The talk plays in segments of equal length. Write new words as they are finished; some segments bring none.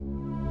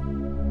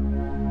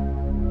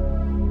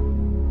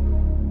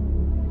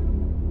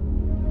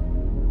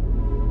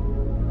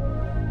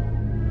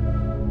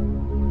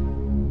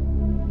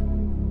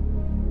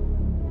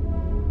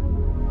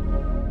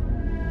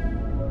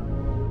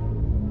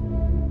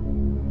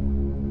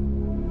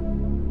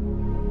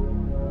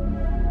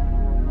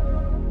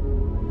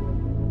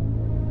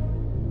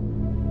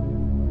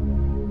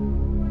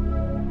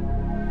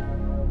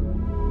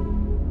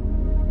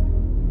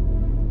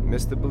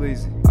Mr.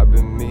 Bleezy. I've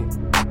been me,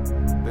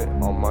 been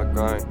on my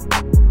grind.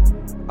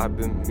 I've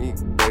been me,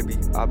 baby,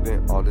 I've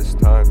been all this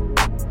time.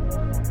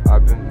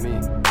 I've been me,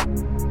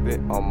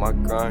 been on my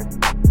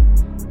grind.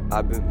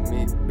 I've been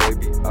me,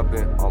 baby, I've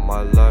been on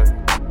my life.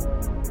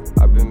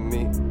 I've been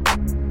me,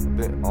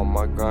 been on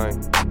my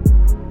grind.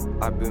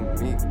 I've been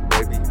me,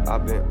 baby,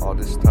 I've been all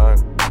this time.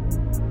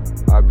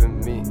 I've been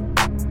me,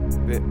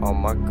 been on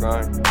my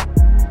grind.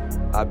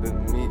 I've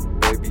been me,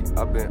 baby,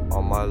 I've been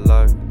on my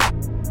life.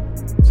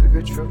 Took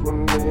a trip with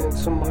me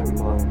into my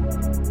mind.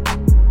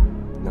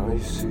 Now you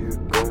see a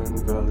gun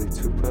valley,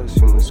 too fast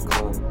you must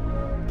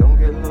climb. Don't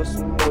get lost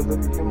in weather,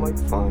 you might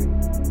find.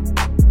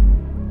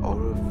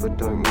 Or if a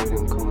dark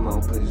meeting come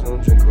out, please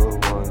don't drink her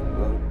wine.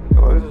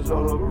 Noise is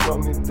all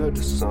around me, they're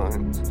the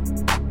signs.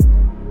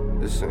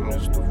 This ain't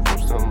just the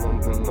first time I'm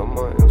been on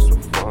my hands to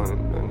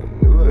find. And the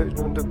new age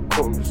when the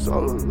cold is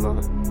all a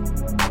lie.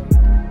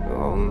 The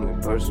only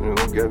person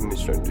who gave me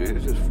strength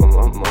is just from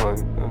my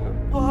mind.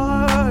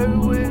 Why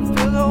we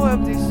feel so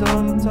empty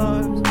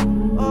sometimes?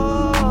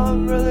 Oh,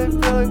 I'm really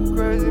feeling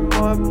crazy in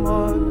my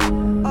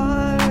mind.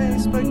 I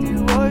expect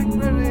you like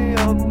really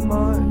up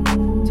mine.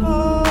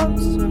 Time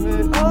to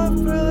me,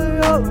 I'm really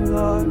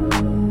alive.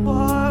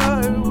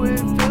 Why we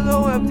feel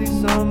so empty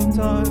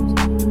sometimes?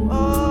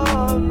 Oh,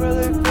 I'm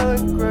really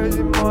feeling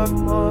crazy in my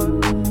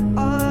mind.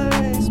 I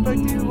expect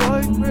you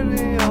like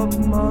really up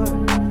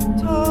mine.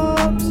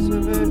 Time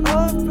to me,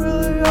 I'm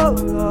really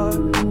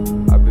alive.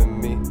 I've been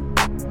me,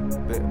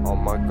 been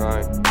on my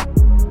grind.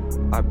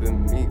 I've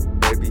been me,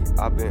 baby,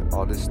 I've been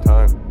all this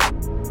time.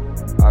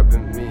 I've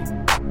been me,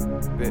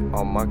 been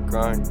on my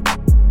grind.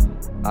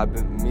 I've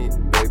been me,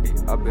 baby,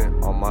 I've been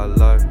on my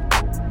life.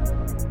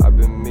 I've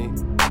been me,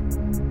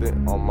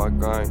 been on my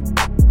grind.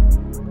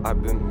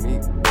 I've been me,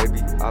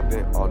 baby, I've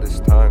been all this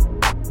time.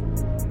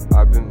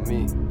 I've been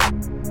me,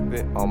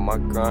 been on my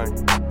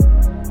grind.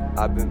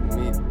 I've been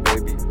me,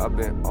 baby, I've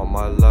been on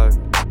my life.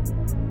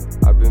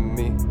 I've been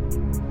me,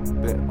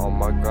 been on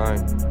my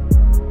grind.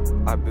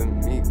 I've been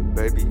me,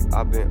 baby,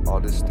 I've been all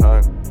this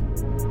time.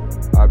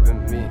 I've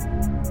been me,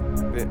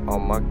 been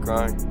on my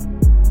grind.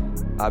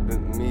 I've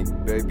been me,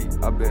 baby,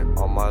 I've been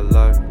on my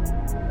life.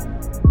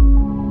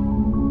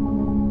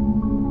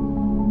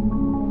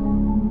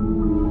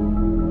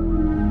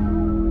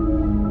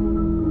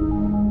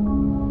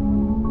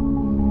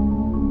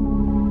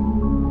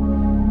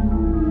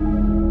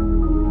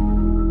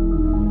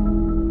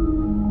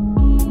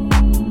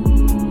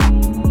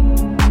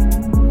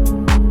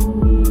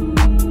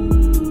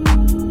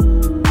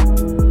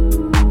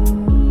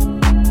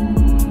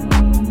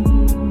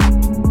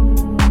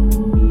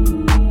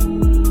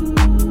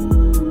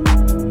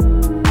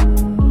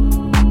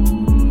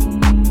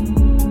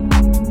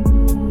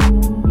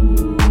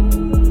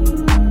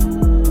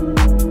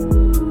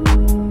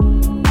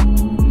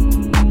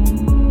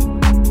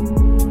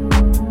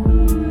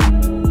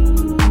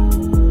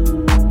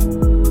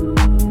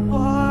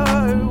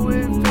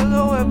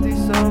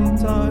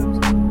 Sometimes,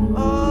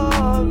 oh,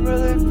 I'm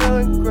really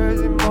feeling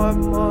crazy in my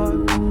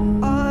mind.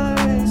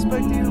 I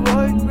expect you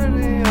like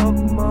really up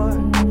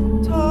mine.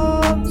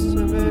 Time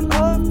to me,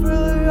 I'm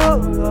really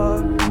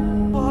alive.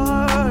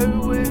 Why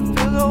we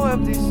feel so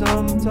empty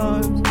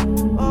sometimes?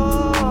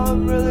 Oh,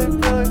 I'm really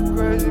feeling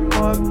crazy in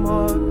my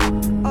mind.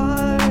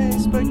 I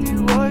expect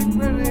you like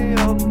really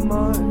up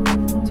mine.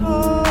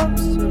 Time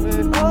to me,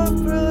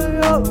 I'm really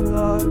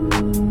alive.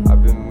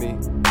 I've been me,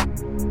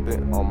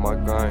 been on my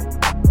grind.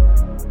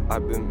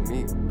 I've been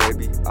me,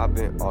 baby, I've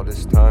been all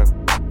this time.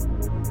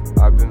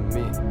 I've been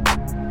me,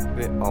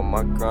 been on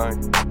my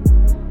grind.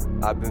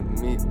 I've been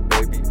me,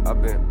 baby,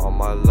 I've been on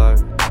my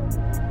life.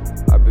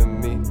 I've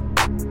been me,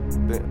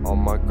 been on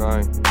my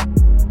grind.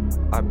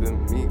 I've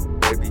been me,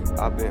 baby,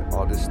 I've been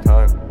all this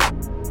time.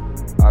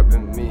 I've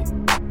been me,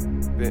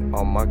 been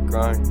on my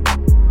grind.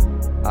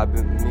 I've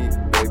been me,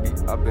 baby,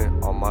 I've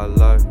been on my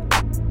life.